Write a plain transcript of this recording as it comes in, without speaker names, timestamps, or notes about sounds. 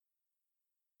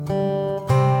Hello,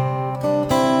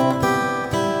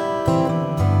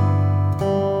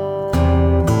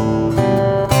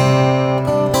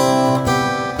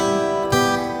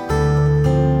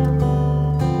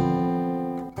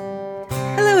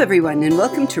 everyone, and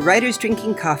welcome to Writers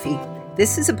Drinking Coffee.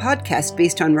 This is a podcast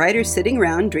based on writers sitting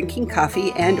around drinking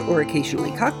coffee and or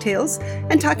occasionally cocktails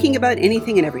and talking about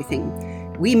anything and everything.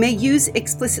 We may use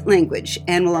explicit language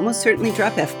and will almost certainly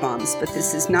drop F-bombs, but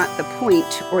this is not the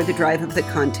point or the drive of the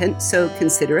content, so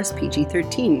consider us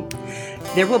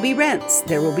PG-13. There will be rants,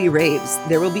 there will be raves,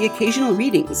 there will be occasional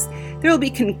readings, there will be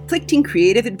conflicting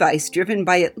creative advice driven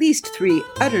by at least 3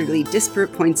 utterly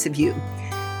disparate points of view.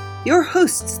 Your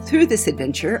hosts through this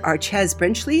adventure are Chaz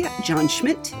Brenchley, John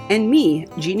Schmidt, and me,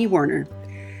 Jeannie Warner.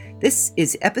 This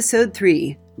is Episode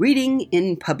 3, Reading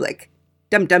in Public.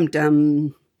 Dum dum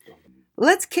dum.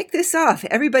 Let's kick this off.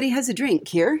 Everybody has a drink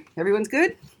here. Everyone's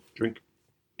good? Drink.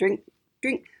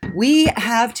 We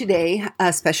have today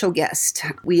a special guest.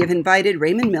 We have invited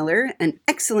Raymond Miller, an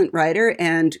excellent writer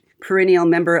and perennial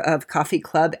member of Coffee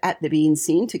Club at the Bean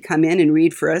Scene, to come in and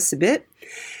read for us a bit.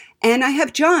 And I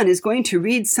have John is going to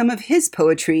read some of his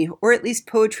poetry, or at least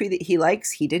poetry that he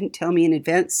likes. He didn't tell me in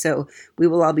advance, so we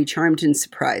will all be charmed and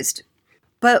surprised.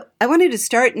 But I wanted to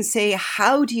start and say,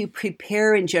 how do you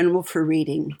prepare in general for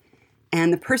reading?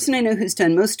 And the person I know who's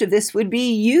done most of this would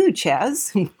be you,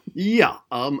 Chaz. Yeah,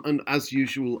 and as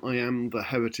usual, I am the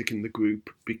heretic in the group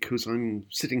because I'm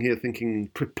sitting here thinking,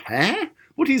 prepare?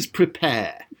 What is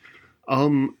prepare?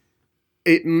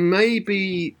 It may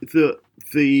be that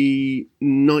the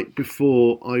night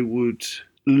before I would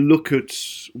look at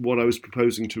what I was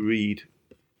proposing to read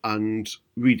and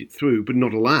read it through, but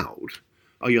not aloud.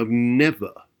 I have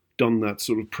never done that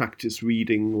sort of practice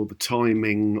reading or the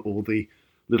timing or the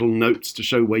little notes to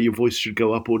show where your voice should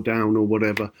go up or down or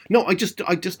whatever. No, I just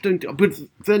don't. But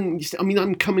then, I mean,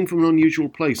 I'm coming from an unusual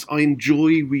place. I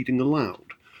enjoy reading aloud.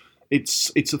 It's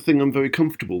a thing I'm very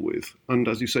comfortable with. And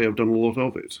as you say, I've done a lot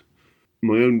of it.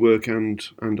 My own work and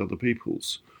other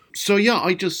people's. So yeah,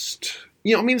 I just,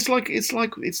 I mean, it's like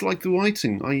the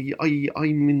writing.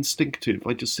 I'm instinctive.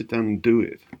 I just sit down and do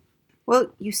it.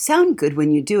 Well, you sound good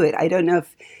when you do it. I don't know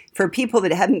if, for people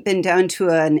that haven't been down to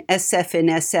an SF in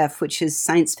SF, which is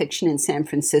science fiction in San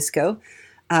Francisco,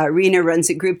 Rena runs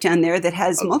a group down there that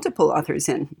has multiple authors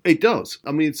in. It does.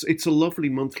 I mean, it's a lovely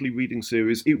monthly reading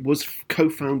series. It was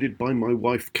co-founded by my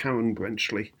wife, Karen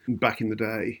Brenchley, back in the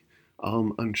day.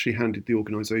 And she handed the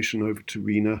organisation over to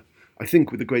Rena, I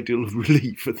think with a great deal of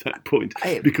relief at that point,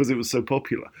 because it was so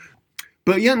popular.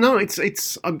 But yeah, no,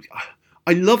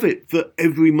 I love it that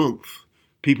every month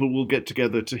people will get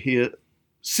together to hear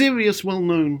serious,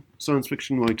 well-known science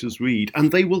fiction writers read,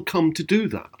 and they will come to do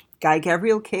that. Guy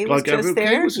Gabriel Kay was just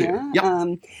there. Was here.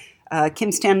 Yeah.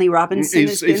 Kim Stanley Robinson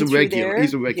has been through there.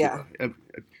 He's a regular. Yeah.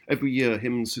 Every year,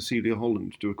 him and Cecilia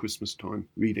Holland do a Christmas time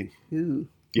reading. Ooh.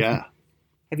 Yeah.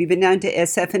 Have you been down to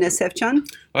SF and SF, John?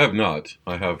 I have not.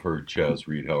 I have heard Chaz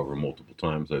read, however, multiple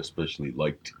times. I especially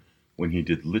liked when he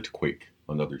did Litquake,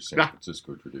 another San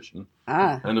Francisco tradition.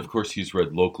 And of course, he's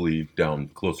read locally down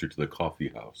closer to the coffee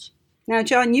house. Now,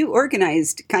 John, you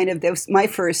organized kind of this. My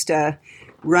first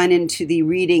run into the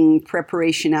reading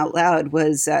preparation out loud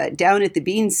was down at the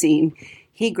Bean Scene.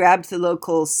 He grabbed the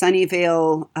local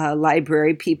Sunnyvale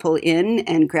library people in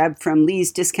and grabbed from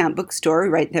Lee's Discount Bookstore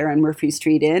right there on Murphy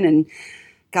Street Inn and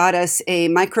got us a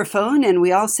microphone, and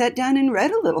we all sat down and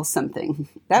read a little something.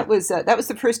 That was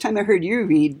the first time I heard you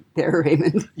read there,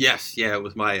 Raymond. Yes, yeah, it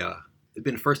was it'd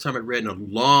been the first time I'd read in a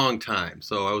long time,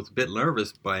 so I was a bit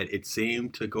nervous, but it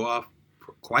seemed to go off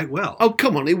quite well. Oh,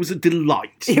 come on, it was a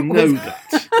delight. You know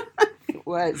that. It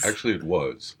was. Actually, it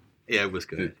was. Yeah, it was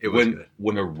good. It was good.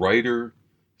 When a writer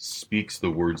speaks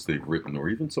the words they've written, or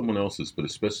even someone else's, but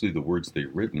especially the words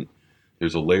they've written,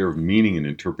 there's a layer of meaning and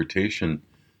interpretation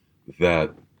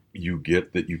that you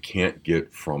get that you can't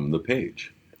get from the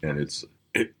page. And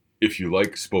if you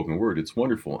like spoken word, it's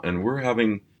wonderful. And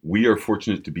we are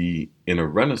fortunate to be in a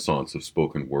renaissance of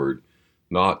spoken word,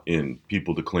 not in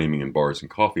people declaiming in bars and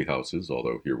coffee houses,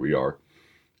 although here we are,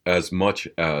 as much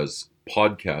as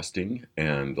podcasting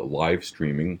and live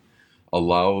streaming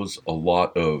allows a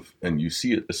lot of, and you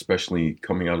see it especially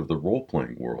coming out of the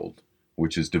role-playing world,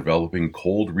 which is developing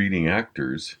cold reading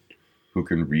actors who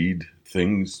can read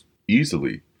things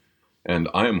easily. And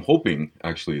I am hoping,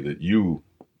 actually, that you,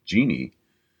 Jeannie,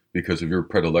 because of your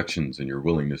predilections and your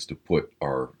willingness to put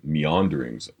our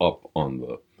meanderings up on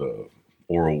the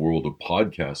oral world of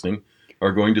podcasting,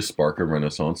 are going to spark a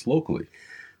renaissance locally.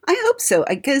 I hope so,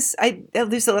 because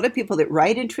there's a lot of people that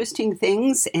write interesting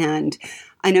things, and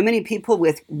I know many people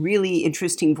with really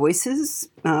interesting voices.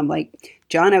 Like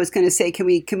John, I was going to say, can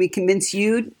we convince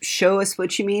you? Show us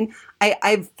what you mean.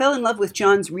 I fell in love with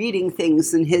John's reading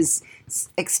things and his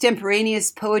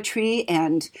extemporaneous poetry,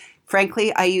 and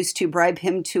frankly, I used to bribe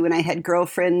him to, when I had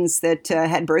girlfriends that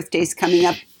had birthdays coming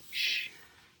up,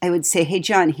 I would say, hey,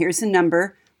 John, here's a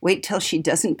number. Wait till she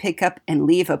doesn't pick up and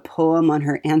leave a poem on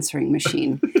her answering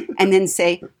machine. And then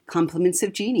say, compliments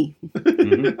of Jeannie.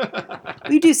 Mm-hmm.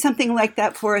 Will you do something like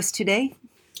that for us today?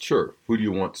 Sure. Who do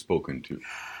you want spoken to?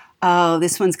 Oh,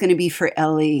 this one's going to be for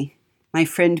Ellie, my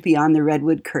friend beyond the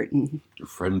redwood curtain. Your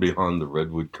friend beyond the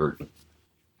redwood curtain.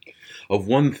 Of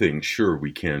one thing, sure,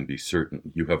 we can be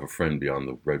certain. You have a friend beyond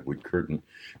the redwood curtain.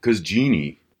 Because,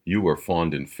 Jeannie, you are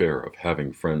fond and fair of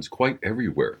having friends quite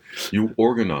everywhere. You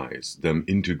organize them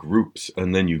into groups,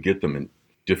 and then you get them in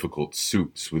difficult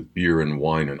soups with beer and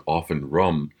wine and often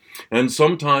rum. And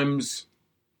sometimes,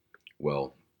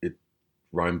 well, it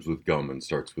rhymes with gum and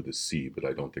starts with a C, but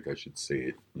I don't think I should say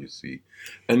it, you see.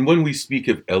 And when we speak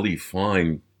of Ellie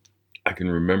Fine, I can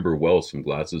remember well some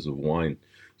glasses of wine,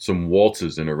 some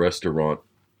waltzes in a restaurant,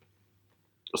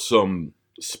 some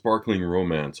sparkling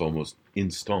romance almost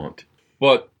instant.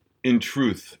 But in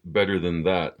truth, better than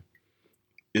that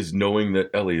is knowing that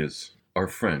Ellie is our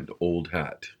friend, Old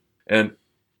Hat. And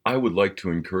I would like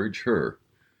to encourage her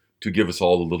to give us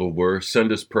all a little whir,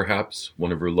 send us perhaps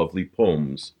one of her lovely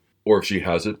poems, or if she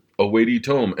has it, a weighty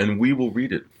tome, and we will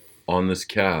read it on this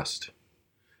cast.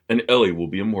 And Ellie will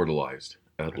be immortalized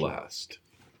at last.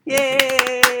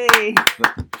 Yay!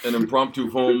 An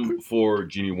impromptu poem for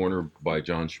Jeannie Warner by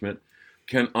John Schmidt.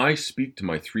 Can I speak to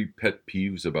my 3 pet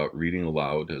peeves about reading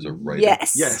aloud as a writer?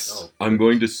 Yes. Yes. I'm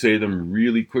going to say them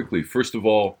really quickly. First of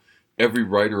all, every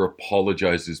writer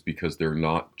apologizes because they're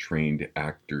not trained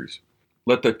actors.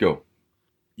 Let that go.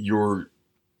 You're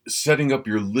setting up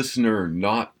your listener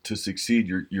not to succeed.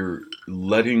 You're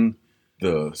letting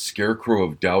the scarecrow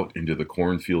of doubt into the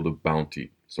cornfield of bounty.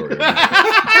 Sorry.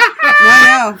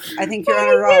 No, I think you're on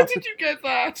a roll. Where did you get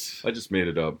that? I just made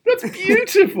it up. That's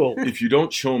beautiful. If you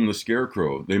don't show them the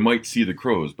scarecrow, they might see the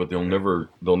crows, but they'll never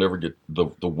get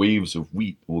the waves of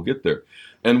wheat will get there.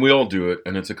 And we all do it,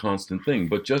 and it's a constant thing.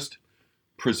 But just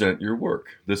present your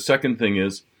work. The second thing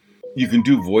is, you can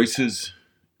do voices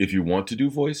if you want to do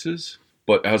voices,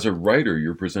 but as a writer,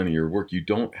 you're presenting your work. You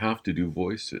don't have to do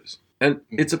voices. And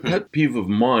it's a pet peeve of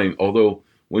mine, although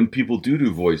when people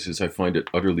do voices, I find it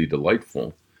utterly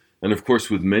delightful. And of course,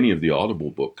 with many of the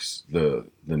Audible books, the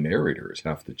narrator is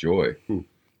half the joy.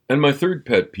 And my third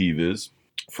pet peeve is,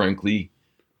 frankly,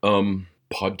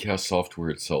 podcast software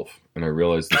itself. And I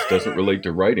realize this doesn't relate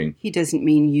to writing. He doesn't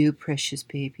mean you, precious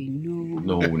baby.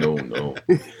 No. No.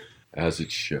 As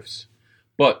it shifts.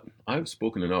 But I've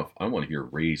spoken enough. I want to hear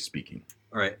Ray speaking.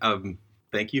 All right.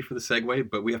 Thank you for the segue,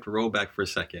 but we have to roll back for a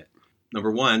second. Number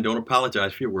 1, don't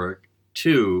apologize for your work.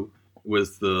 2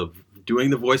 was the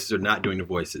doing the voices or not doing the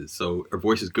voices. So are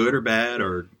voices good or bad?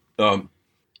 Or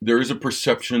there is a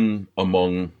perception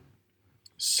among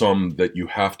some that you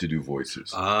have to do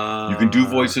voices. You can do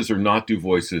voices or not do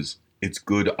voices. It's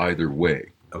good either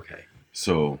way. Okay.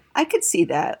 So I could see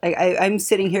that. I'm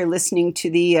sitting here listening to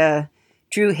the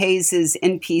Drew Hayes's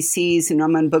NPCs, and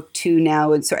I'm on book 2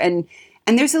 now, and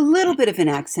there's a little bit of an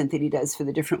accent that he does for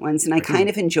the different ones, and I kind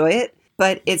of enjoy it,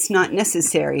 but it's not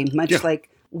necessary. Much like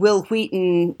Will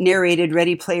Wheaton narrated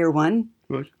Ready Player One.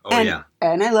 Right.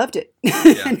 And I loved it.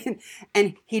 Yeah.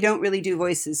 and he don't really do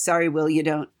voices. Sorry, Will, you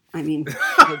don't. I mean,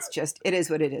 it is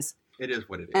what it is. It is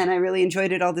what it is. And I really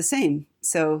enjoyed it all the same.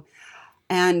 So,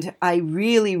 and I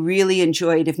really, really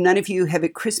enjoyed, if none of you have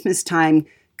at Christmas time,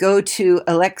 go to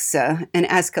Alexa and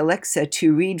ask Alexa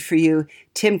to read for you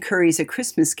Tim Curry's A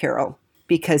Christmas Carol,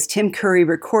 because Tim Curry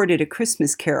recorded A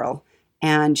Christmas Carol,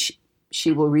 and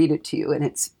she will read it to you, and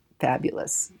it's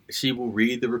fabulous. She will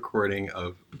read the recording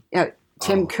of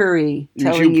Tim Curry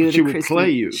telling you the Christmas.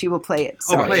 Play you. She will play it.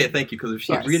 Oh, play it, thank you, because if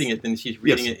she's reading it, then she's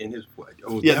reading it in his voice.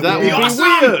 Oh, that would be awesome.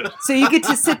 weird. So you get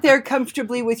to sit there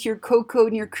comfortably with your cocoa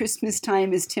and your Christmas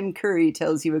time as Tim Curry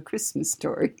tells you a Christmas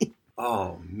story.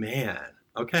 Oh, man.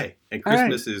 Okay. And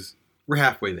Christmas is, we're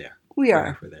halfway there. We are. We're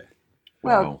halfway there.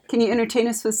 Well, Wow. can you entertain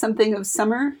us with something of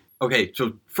summer? Okay,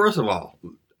 so first of all,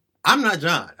 I'm not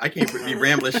John. I can't be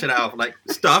rambling shit out like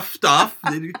stuff.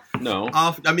 No.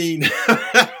 I mean,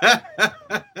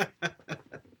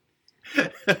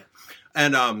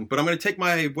 and but I'm gonna take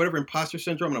my whatever imposter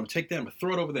syndrome, and I'm gonna take that and I'm gonna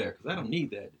throw it over there because I don't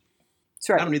need that. That's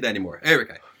right. I don't need that anymore. There we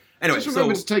go. Anyway, Just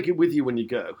remember to take it with you when you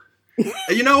go.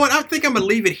 You know what? I think I'm gonna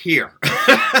leave it here.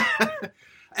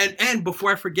 and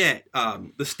before I forget,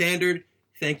 the standard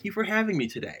thank you for having me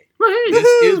today. Right. This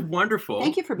is wonderful.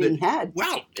 Thank you for being had.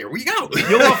 Well, there we go.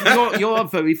 You're our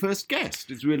very first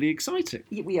guest. It's really exciting.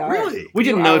 We are. Really? We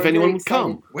didn't You know are if anyone very would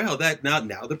come. Well, now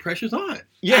the pressure's on.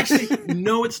 Yes. Actually,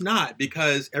 no, it's not,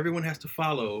 because everyone has to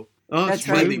follow Oh, That's it's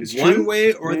right. true. either It's one true.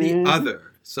 way or the Mhm.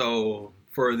 other. So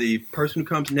for the person who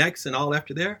comes next and all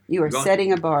after there, You are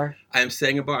setting a bar. I am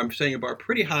setting a bar. I'm setting a bar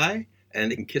pretty high,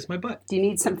 and they can kiss my butt. Do you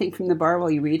need something from the bar while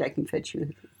you read? I can fetch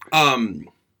you.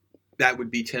 That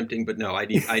would be tempting, but no, I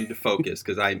need to focus,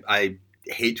 because I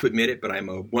hate to admit it, but I'm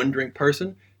a one drink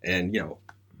person, and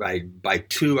by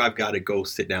 2 I've got to go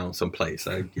sit down someplace.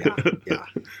 Yeah.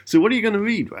 So what are you going to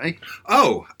read, Ray?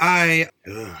 Oh, I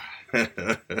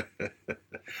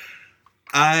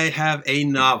have a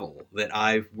novel that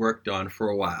I've worked on for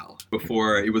a while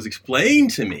before it was explained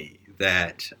to me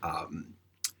that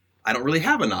I don't really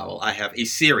have a novel. I have a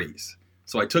series.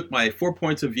 So I took my 4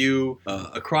 points of view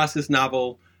across this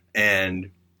novel and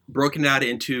broken out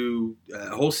into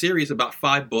a whole series, about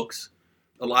 5 books.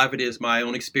 A lot of it is my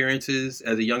own experiences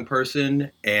as a young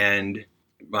person and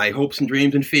my hopes and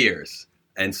dreams and fears.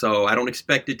 And so I don't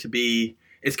expect it to be,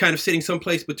 it's kind of sitting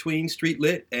someplace between street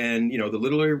lit and,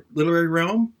 the literary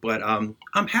realm, but I'm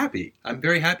happy. I'm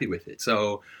very happy with it.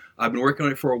 So I've been working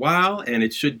on it for a while, and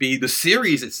the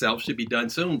series itself should be done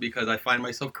soon, because I find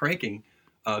myself cranking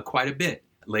quite a bit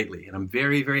lately, and I'm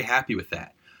very, very happy with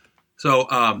that. So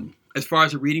as far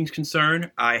as the reading's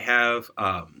concerned, I have,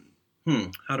 how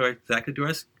do I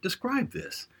describe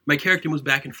this? My character moves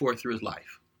back and forth through his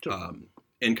life,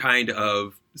 and kind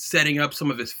of setting up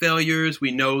some of his failures.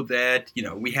 We know that,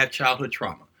 we have childhood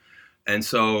trauma. And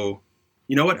so,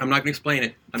 you know what? I'm not going to explain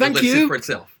it. I'm going to let it sit for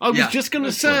itself. I was just going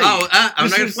to say. Oh, I'm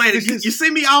not going to explain it. You see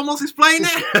me almost explain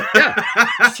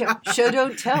that? Show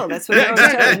don't tell. That's what I was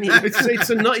telling you.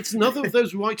 It's another of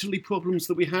those writerly problems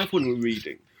that we have when we're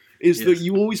reading, is that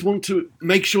you always want to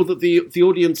make sure that the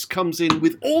audience comes in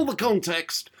with all the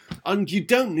context, and you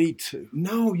don't need to.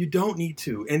 No, you don't need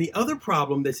to. And the other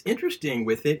problem that's interesting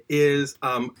with it is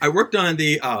I worked on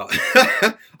the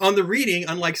on the reading.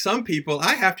 Unlike some people,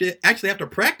 I have to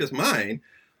practice mine,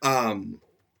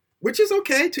 which is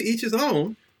okay, to each his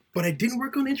own. But I didn't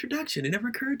work on the introduction. It never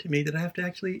occurred to me that I have to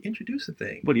actually introduce a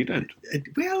thing. Well, you don't.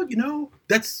 Well,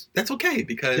 that's okay,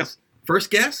 because first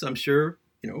guess, I'm sure,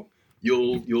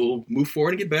 you'll move forward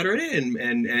and get better at it,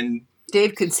 and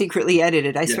Dave could secretly edit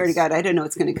it. I swear to God, I don't know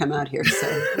what's going to come out here.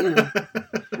 So,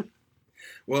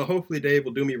 Well, hopefully Dave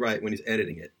will do me right when he's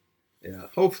editing it. Yeah,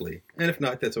 hopefully. And if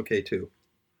not, that's okay too.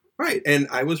 Right. And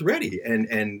I was ready, and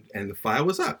the file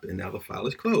was up, and now the file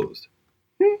is closed.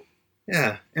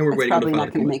 Yeah, and we're that's waiting. probably for the file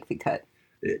not going to make the cut.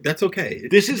 That's okay.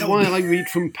 This is why I read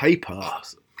from paper.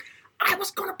 Awesome. I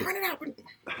was going to print it out.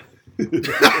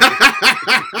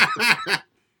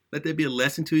 Let there be a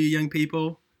lesson to you, young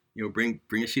people. Bring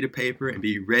a sheet of paper and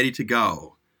be ready to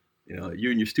go.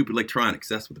 You and your stupid electronics.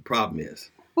 That's what the problem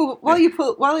is. Well, while you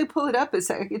pull it up,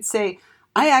 I could say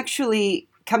I actually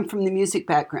come from the music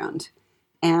background,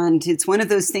 and it's one of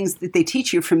those things that they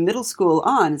teach you from middle school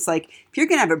on. It's like, if you're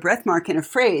going to have a breath mark in a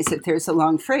phrase, if there's a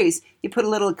long phrase, you put a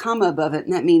little comma above it,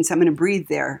 and that means I'm going to breathe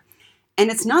there.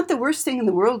 And it's not the worst thing in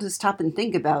the world to stop and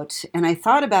think about. And I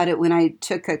thought about it when I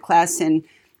took a class in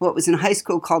what was in high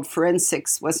school called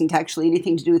forensics. Wasn't actually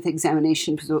anything to do with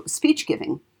examination, but speech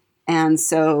giving. And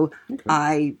so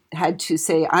I had to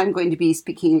say, I'm going to be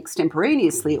speaking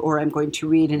extemporaneously, or I'm going to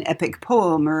read an epic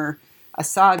poem or a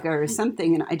saga or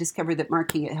something. And I discovered that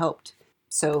marking it helped.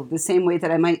 So the same way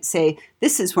that I might say,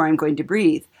 this is where I'm going to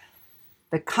breathe.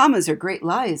 The commas are great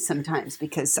lies sometimes,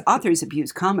 because authors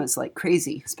abuse commas like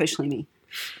crazy, especially me.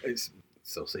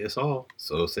 So say us all.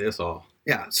 So say us all.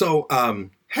 Yeah. So,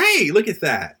 hey, look at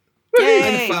that. Yay!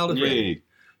 And the file is ready. Yay.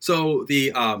 So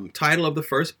the title of the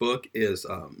first book is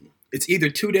it's either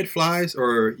Two Dead Flies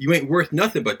or You Ain't Worth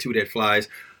Nothing But Two Dead Flies.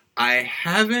 I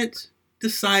haven't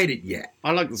decided yet.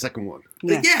 I like the second one.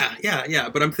 Yeah.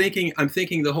 But I'm thinking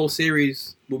the whole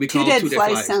series will be called Two Dead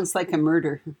Flies sounds like a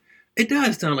murder. It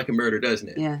does sound like a murder, doesn't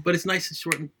it? Yeah. But it's nice and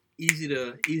short and easy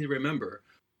to remember.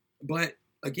 But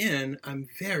again, I'm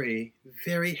very,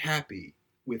 very happy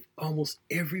with almost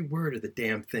every word of the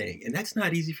damn thing. And that's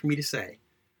not easy for me to say.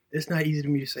 It's not easy for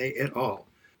me to say at all.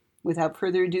 Without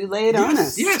further ado, lay it on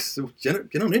us. Yes, so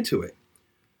get on into it.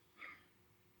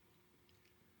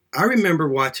 I remember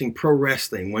watching pro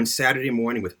wrestling one Saturday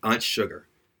morning with Aunt Sugar.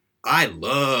 I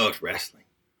loved wrestling.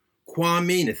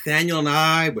 Kwame, Nathaniel, and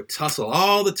I would tussle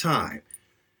all the time.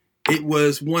 It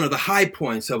was one of the high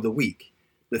points of the week.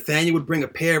 Nathaniel would bring a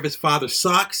pair of his father's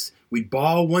socks. We'd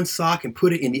ball one sock and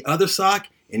put it in the other sock.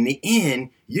 In the end,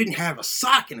 you didn't have a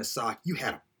sock in a sock. You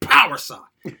had a power sock.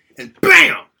 And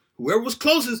bam! Whoever was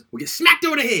closest would get smacked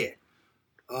over the head.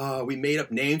 We made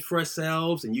up names for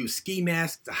ourselves and used ski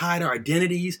masks to hide our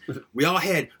identities. We all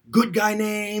had good guy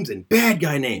names and bad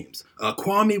guy names.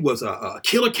 Kwame was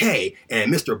Killer K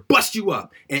and Mr. Bust You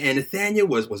Up. And Nathaniel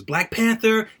was Black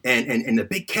Panther and the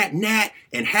Big Cat Nat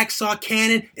and Hacksaw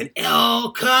Cannon and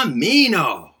El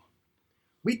Camino.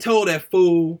 We told that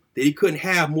fool that he couldn't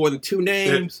have more than 2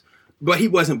 names, but he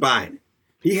wasn't buying it.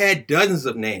 He had dozens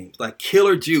of names like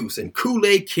Killer Juice and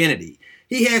Kool-Aid Kennedy.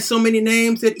 He had so many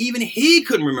names that even he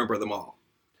couldn't remember them all.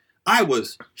 I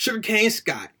was Sugarcane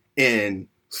Scott and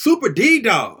Super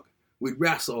D-Dog. We'd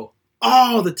wrestle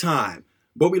all the time,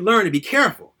 but we learned to be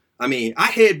careful. I mean,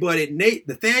 I headbutted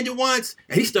Nathaniel once,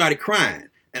 and he started crying.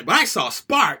 But I saw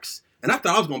sparks, and I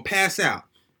thought I was going to pass out.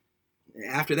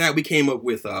 After that, we came up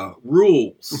with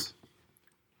rules.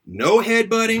 No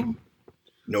headbutting,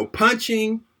 no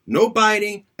punching, no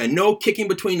biting, and no kicking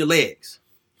between the legs.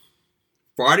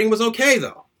 Farting was okay,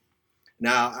 though.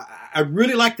 Now, I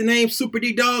really like the name Super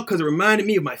D-Dog because it reminded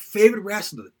me of my favorite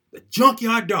wrestler, the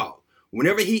Junkyard Dog.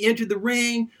 Whenever he entered the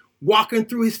ring, walking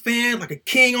through his fans like a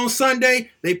king on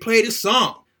Sunday, they played his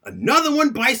song, Another One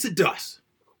Bites the Dust.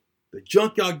 The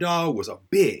Junkyard Dog was a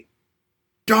big,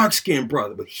 dark-skinned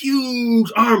brother with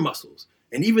huge arm muscles.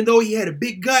 And even though he had a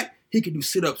big gut, he could do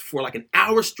sit-ups for like an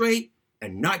hour straight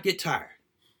and not get tired.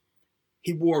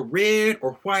 He wore red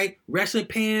or white wrestling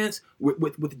pants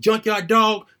with the Junkyard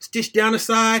Dog stitched down the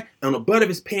side, and on the butt of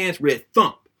his pants read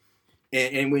Thump.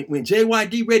 And when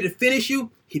JYD ready to finish you,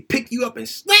 he'd pick you up and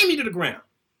slam you to the ground.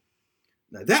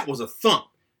 Now that was a thump.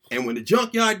 And when the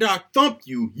Junkyard Dog thumped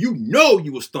you, you know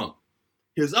you was thumped.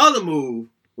 His other move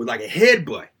was like a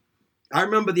headbutt. I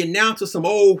remember the announcer, some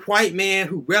old white man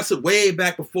who wrestled way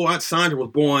back before Aunt Sandra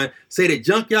was born, said that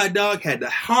Junkyard Dog had the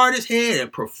hardest head in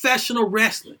professional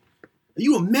wrestling.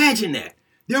 You imagine that.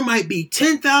 There might be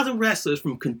 10,000 wrestlers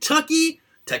from Kentucky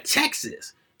to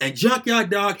Texas, and Junkyard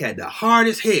Dog had the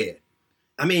hardest head.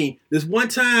 I mean, this one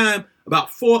time, about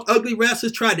 4 ugly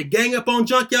wrestlers tried to gang up on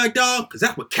Junkyard Dog, because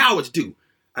that's what cowards do.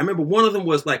 I remember one of them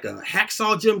was like a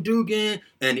Hacksaw Jim Dugan,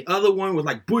 and the other one was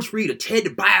like Butch Reed or Ted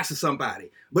DiBiase or somebody.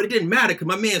 But it didn't matter, because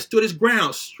my man stood his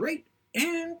ground straight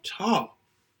and tall.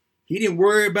 He didn't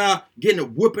worry about getting a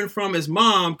whooping from his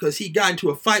mom because he got into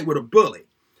a fight with a bully.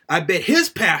 I bet his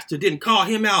pastor didn't call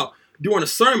him out during a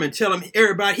sermon telling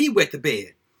everybody he wet the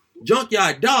bed.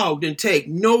 Junkyard Dog didn't take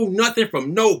nothing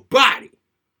from nobody.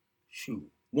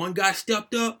 Shoot, one guy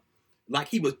stepped up like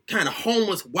he was kind of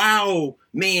homeless wild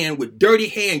man with dirty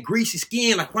hair and greasy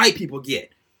skin like white people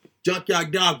get.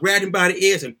 Junkyard Dog grabbed him by the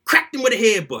ears and cracked him with a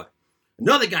headbutt.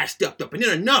 Another guy stepped up and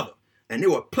then another. And there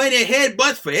were plenty of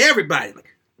headbutts for everybody.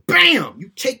 Like, bam,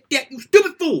 you take that, you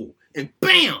stupid fool. And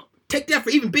bam, take that for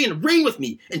even being in the ring with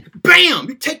me. And bam,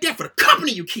 you take that for the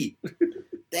company you keep.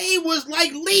 They was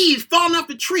like leaves falling off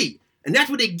the tree. And that's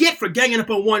what they get for ganging up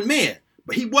on one man.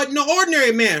 But he wasn't no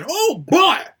ordinary man. Oh,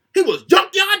 boy. He was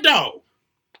Junkyard Dog.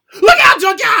 Look out,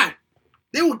 Junkyard.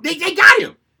 They got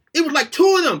him. It was like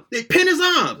 2 of them. They pinned his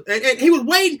arms. And he was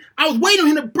waiting. I was waiting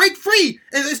on him to break free.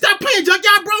 And stop playing,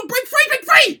 Junkyard, bro. Break free, break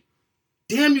free.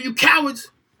 Damn you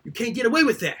cowards. You can't get away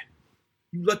with that.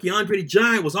 You lucky Andre the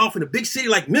Giant was off in a big city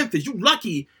like Memphis. You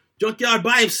lucky Junkyard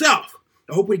by himself.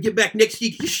 I hope when we get back next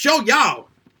week, he show y'all.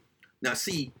 Now,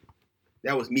 see,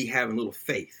 that was me having a little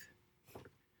faith.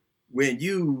 When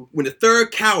the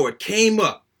third coward came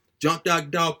up,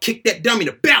 Junkyard Dog kicked that dummy in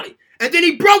the belly, and then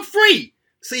he broke free.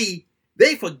 See,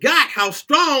 they forgot how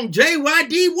strong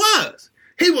JYD was.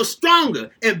 He was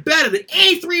stronger and better than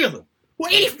any 3 of them. Well,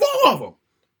 any 4 of them.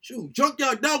 Shoot,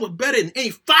 Junkyard Dog was better than any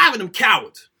 5 of them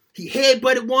cowards. He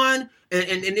headbutted one,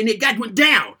 and then the guy went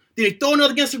down. Then he threw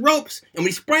another against the ropes, and when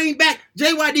he sprang back,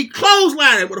 JYD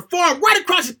clotheslined him with a forearm right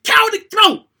across his cowardly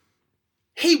throat.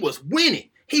 He was winning.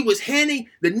 He was handing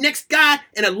the next guy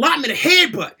an allotment of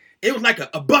headbutt. It was like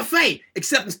a buffet,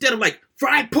 except instead of like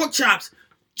fried pork chops,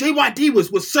 JYD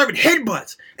was serving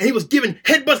headbutts. And he was giving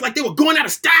headbutts like they were going out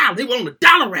of style. They were on the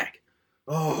dollar rack.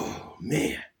 Oh,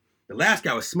 man. The last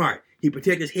guy was smart. He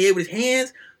protected his head with his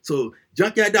hands, so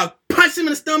Junkyard Dog punched him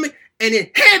in the stomach and then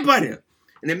headbutted him.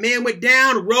 And the man went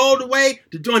down and rolled away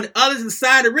to join the others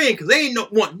inside the ring because they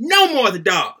ain't want no more of the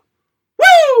dog.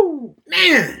 Woo!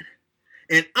 Man!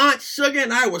 And Aunt Sugar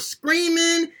and I were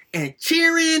screaming and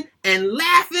cheering and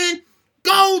laughing.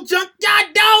 Go,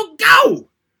 Junkyard Dog, go!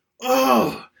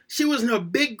 Oh, she was in her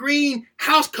big green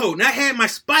house coat, and I had my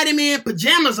Spider-Man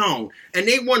pajamas on. And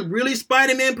they weren't really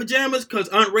Spider-Man pajamas because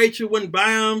Aunt Rachel wouldn't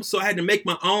buy them, so I had to make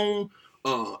my own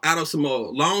out of some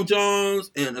long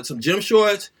johns and some gym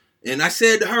shorts. And I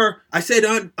said to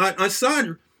Aunt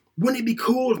Sandra, wouldn't it be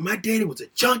cool if my daddy was a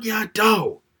Junkyard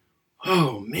Dog?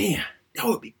 Oh, man. That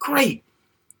would be great.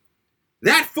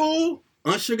 That fool,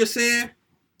 Aunt Sugar said,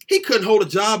 he couldn't hold a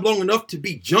job long enough to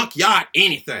be junkyard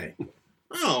anything.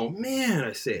 Oh, man,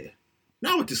 I said.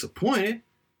 Now I was disappointed,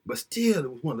 but still,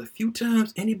 it was one of the few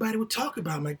times anybody would talk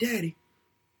about my daddy.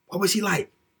 What was he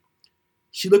like?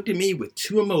 She looked at me with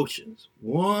two emotions,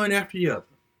 one after the other.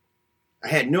 I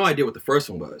had no idea what the first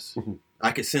one was.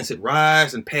 I could sense it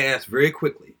rise and pass very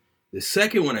quickly. The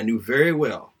second one I knew very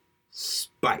well.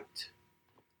 Spite.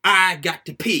 I got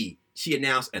to pee, she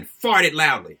announced and farted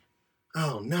loudly.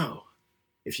 Oh, no.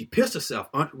 If she pissed herself,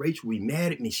 Aunt Rachel would be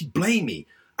mad at me. She'd blame me.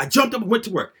 I jumped up and went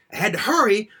to work. I had to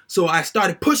hurry, so I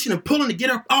started pushing and pulling to get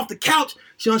her off the couch.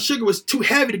 Aunt Sugar was too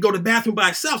heavy to go to the bathroom by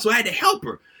herself, so I had to help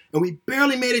her. And we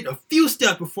barely made it a few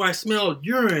steps before I smelled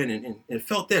urine and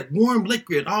felt that warm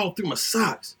liquid all through my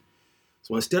socks.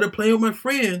 So instead of playing with my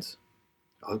friends,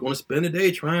 I was going to spend the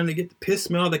day trying to get the piss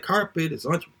smell of the carpet as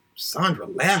Aunt Sandra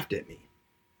laughed at me.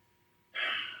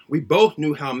 We both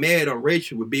knew how mad Aunt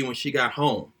Rachel would be when she got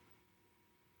home.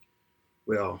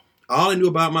 Well, all I knew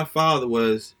about my father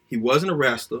was he wasn't a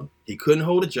wrestler, he couldn't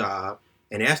hold a job,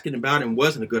 and asking about him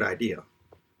wasn't a good idea.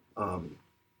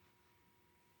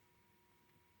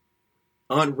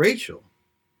 Aunt Rachel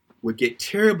would get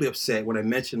terribly upset when I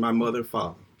mentioned my mother and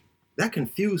father. That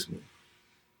confused me.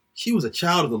 She was a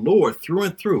child of the Lord through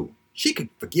and through. She could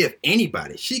forgive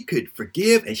anybody. She could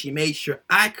forgive, and she made sure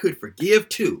I could forgive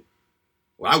too.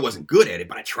 Well, I wasn't good at it,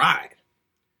 but I tried.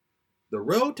 The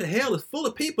road to hell is full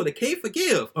of people that can't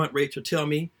forgive, Aunt Rachel tell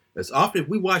me, as often as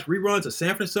we watch reruns of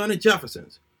Sanford and Son and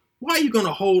Jeffersons. Why are you going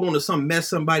to hold on to some mess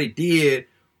somebody did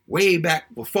way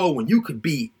back before when you could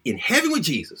be in heaven with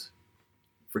Jesus?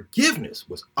 Forgiveness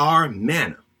was our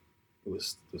manna. It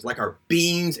was like our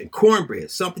beans and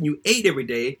cornbread, something you ate every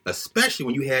day, especially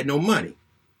when you had no money.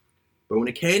 But when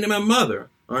it came to my mother,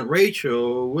 Aunt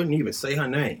Rachel wouldn't even say her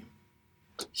name.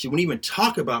 She wouldn't even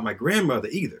talk about my grandmother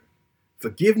either.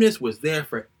 Forgiveness was there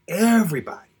for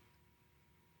everybody.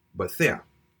 But there.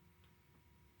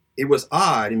 It was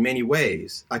odd in many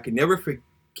ways. I could never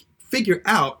figure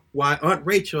out why Aunt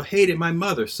Rachel hated my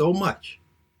mother so much.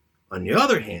 On the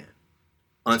other hand,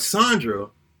 Aunt Sandra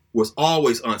was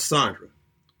always Aunt Sandra.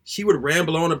 She would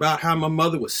ramble on about how my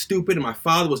mother was stupid and my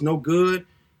father was no good.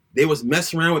 They was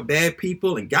messing around with bad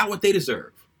people and got what they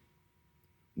deserve.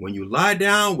 When you lie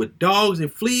down with dogs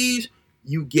and fleas,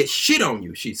 you get shit on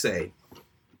you, she'd say.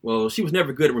 Well, she was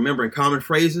never good at remembering common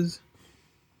phrases.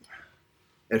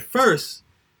 At first,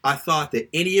 I thought that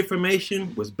any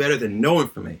information was better than no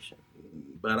information,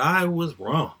 but I was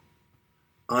wrong.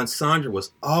 Aunt Sandra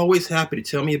was always happy to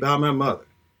tell me about my mother,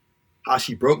 how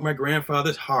she broke my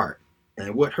grandfather's heart,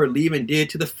 and what her leaving did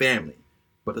to the family,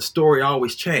 but the story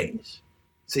always changed.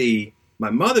 See, my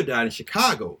mother died in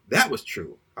Chicago. That was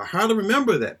true. I hardly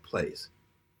remember that place.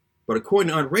 But according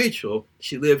to Aunt Rachel,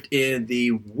 she lived in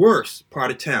the worst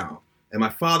part of town, and my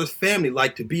father's family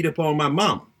liked to beat up on my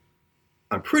mama.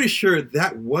 I'm pretty sure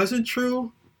that wasn't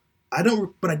true.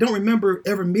 But I don't remember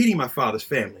ever meeting my father's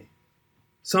family.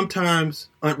 Sometimes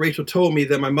Aunt Rachel told me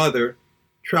that my mother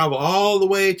traveled all the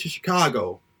way to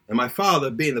Chicago, and my father,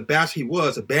 being the bastard he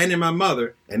was, abandoned my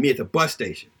mother and me at the bus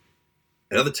station.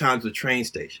 At other times, the train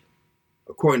station.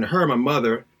 According to her, my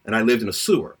mother and I lived in a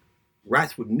sewer.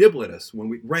 Rats would nibble at us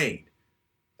when it rained,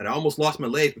 and I almost lost my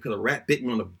legs because a rat bit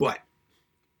me on the butt.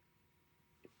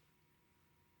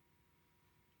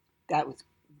 That was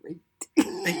great.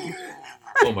 Thank you.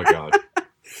 Oh my God.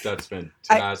 That's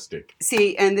fantastic.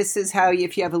 See, and this is how,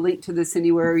 if you have a link to this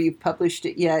anywhere or you've published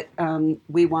it yet,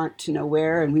 we want to know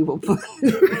where, and we will put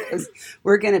it because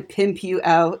we're going to pimp you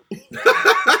out.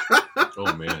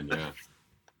 Oh, man, yeah.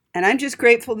 And I'm just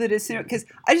grateful that it's, because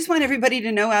I just want everybody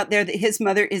to know out there that his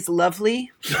mother is lovely.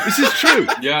 This is true.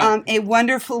 Yeah. A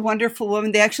wonderful, wonderful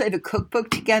woman. They actually have a cookbook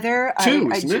together. Two,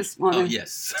 I isn't just it? want Oh, to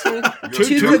yes. two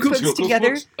Two cookbooks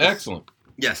together. Excellent.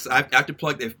 Yes, I have to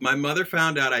plug. If my mother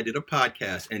found out I did a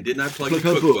podcast and did not plug Plug the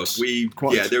her cookbook,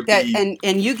 books. there'd That, be.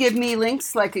 and you give me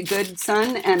links like a good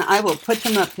son, and I will put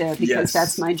them up there because Yes.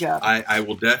 that's my job. I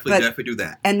will definitely do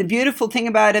that. And the beautiful thing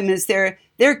about them is they're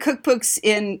cookbooks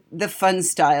in the fun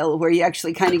style where you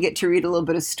actually kind of get to read a little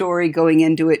bit of story going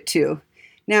into it too.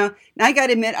 Now I got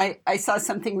to admit, I saw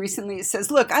something recently that says,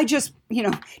 look, I just,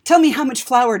 tell me how much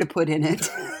flour to put in it.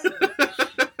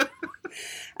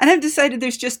 And I've decided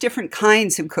there's just different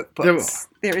kinds of cookbooks.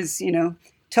 There's,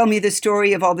 tell me the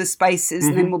story of all the spices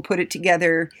and then we'll put it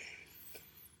together.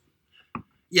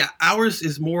 Yeah, ours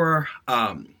is more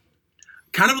kind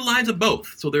of the lines of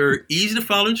both. So they're easy to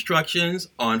follow instructions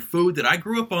on food that I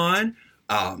grew up on.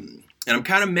 And I'm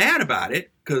kind of mad about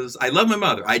it because I love my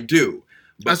mother. I do.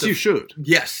 As you should.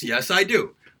 Yes, I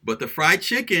do. but the fried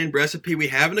chicken recipe we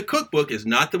have in the cookbook is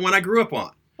not the one I grew up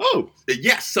on. Oh.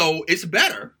 Yes, so it's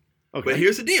better. Okay. But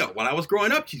here's the deal. While I was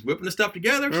growing up, she's whipping the stuff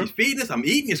together. She's feeding us. I'm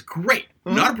eating. It's great.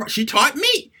 She taught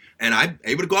me. And I'm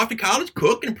able to go off to college,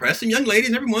 cook, and impress some young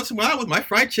ladies every once in a while with my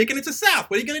fried chicken. It's the South.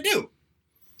 What are you going to do?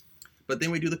 But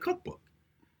then we do the cookbook.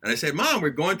 And I said, Mom, we're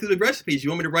going through the recipes. You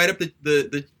want me to write up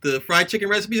the fried chicken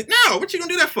recipes? No, what you going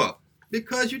to do that for?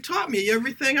 Because you taught me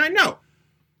everything I know.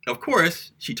 Of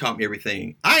course, she taught me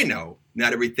everything I know,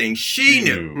 not everything she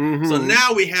knew. Mm-hmm. So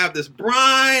now we have this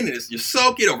brine, and you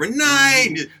soak it overnight,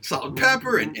 and salt and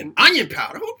pepper, and onion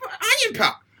powder. Onion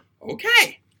powder.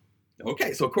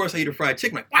 Okay, so of course I eat a fried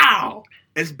chicken. I'm like, wow,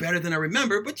 it's better than I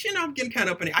remember. But I'm getting kind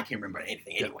of up in it. I can't remember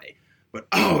anything anyway. But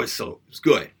it's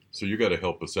good. So you got to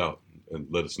help us out and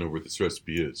let us know where this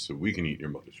recipe is so we can eat your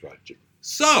mother's fried chicken.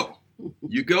 So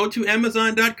you go to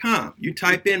Amazon.com. You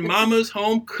type in Mama's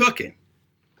Home Cooking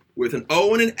with an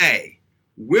O and an A,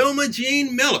 Wilma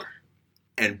Jean Miller,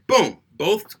 and boom,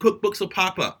 both cookbooks will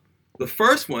pop up. The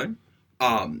first one,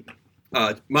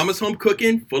 Mama's Home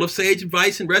Cooking, full of sage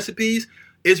advice and recipes,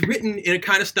 is written in a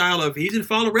kind of style of easy to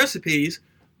follow recipes,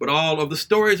 but all of the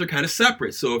stories are kind of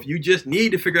separate. So if you just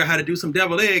need to figure out how to do some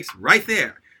deviled eggs, right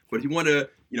there. But if you want to,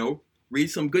 read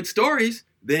some good stories,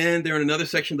 then they're in another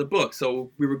section of the book.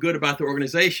 So we were good about the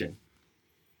organization.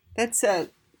 That's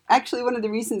actually one of the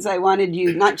reasons I wanted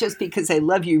you, not just because I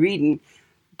love you reading,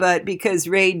 but because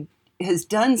Ray has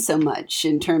done so much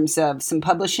in terms of some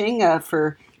publishing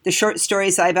for the short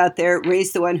stories I have out there.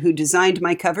 Ray's the one who designed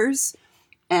my covers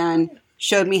and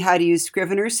showed me how to use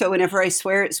Scrivener. So whenever I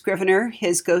swear at Scrivener,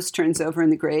 his ghost turns over in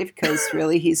the grave because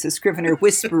really he's a Scrivener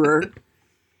whisperer.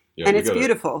 Yeah, and it's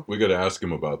beautiful. We got to ask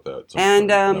him about that. And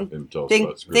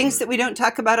things that we don't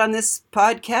talk about on this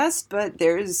podcast, but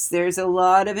there's a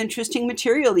lot of interesting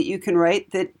material that you can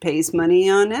write that pays money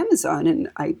on Amazon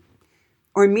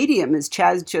or Medium, as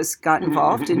Chaz just got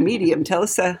involved in Medium. Tell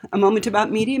us a moment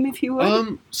about Medium, if you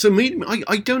would. So Medium,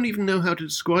 I don't even know how to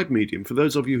describe Medium. For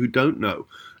those of you who don't know,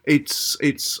 it's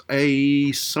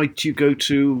a site you go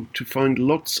to find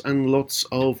lots and lots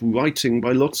of writing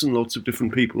by lots and lots of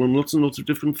different people on lots and lots of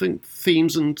different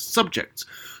themes and subjects.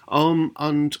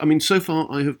 And I mean, so far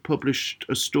I have published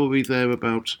a story there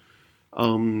about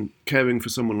caring for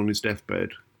someone on his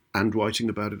deathbed and writing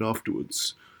about it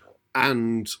afterwards,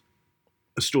 and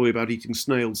a story about eating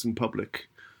snails in public,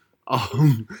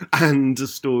 and a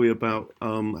story about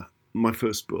my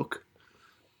first book,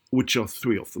 which are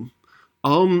 3 of them.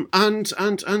 And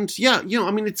yeah,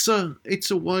 I mean, it's a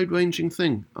wide-ranging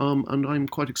thing, and I'm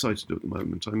quite excited at the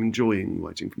moment. I'm enjoying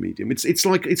writing for Medium. It's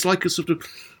like a sort of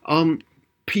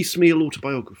piecemeal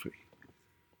autobiography.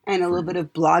 And a little bit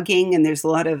of blogging, and there's a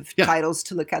lot of titles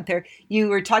to look out there. You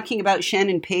were talking about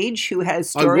Shannon Page, who has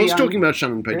story. I was talking about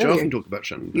Shannon Page. I often talk about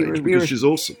Shannon Page because she's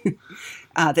awesome.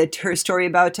 Her story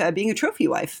about being a trophy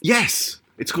wife. Yes,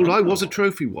 it's called I Was a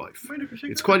Trophy Wife.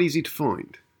 It's quite easy to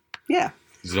find. Yeah.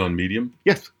 Is it on Medium?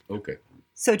 Yes. Okay.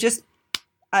 So just,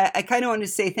 I kind of wanted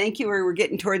to say thank you. We're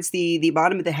getting towards the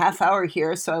bottom of the half hour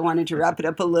here, so I wanted to wrap it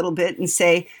up a little bit and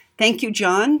say thank you,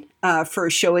 John, for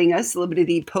showing us a little bit of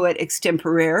the poet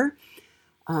extempore.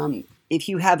 If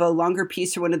you have a longer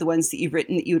piece or one of the ones that you've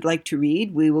written that you would like to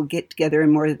read, we will get together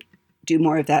and do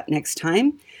more of that next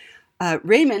time.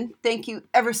 Raymond, thank you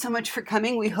ever so much for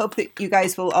coming. We hope that you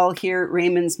guys will all hear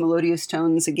Raymond's melodious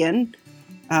tones again,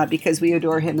 because we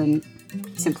adore him and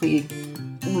simply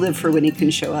live for when he can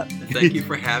show up. Thank you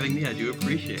for having me. I do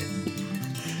appreciate it.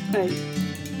 Right.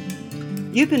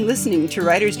 You've been listening to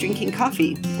Writers Drinking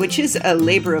Coffee, which is a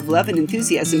labor of love and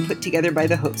enthusiasm put together by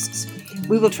the hosts.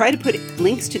 We will try to put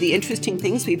links to the interesting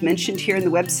things we've mentioned here in the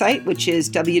website, which is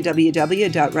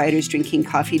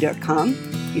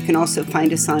www.writersdrinkingcoffee.com. You can also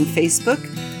find us on Facebook.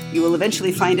 You will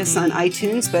eventually find us on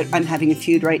iTunes, but I'm having a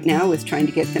feud right now with trying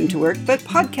to get them to work, but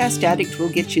Podcast Addict will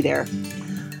get you there.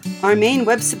 Our main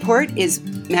web support is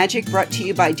magic brought to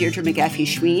you by Deirdre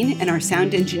McGaffey-Schween, and our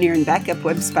sound engineer and backup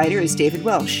web spider is David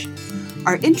Welsh.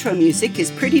 Our intro music is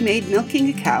Pretty Maid Milking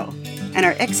a Cow, and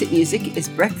our exit music is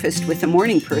Breakfast with a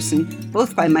Morning Person,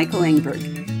 both by Michael Engberg.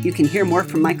 You can hear more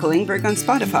from Michael Engberg on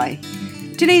Spotify.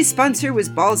 Today's sponsor was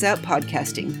Balls Out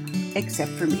Podcasting, except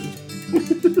for me.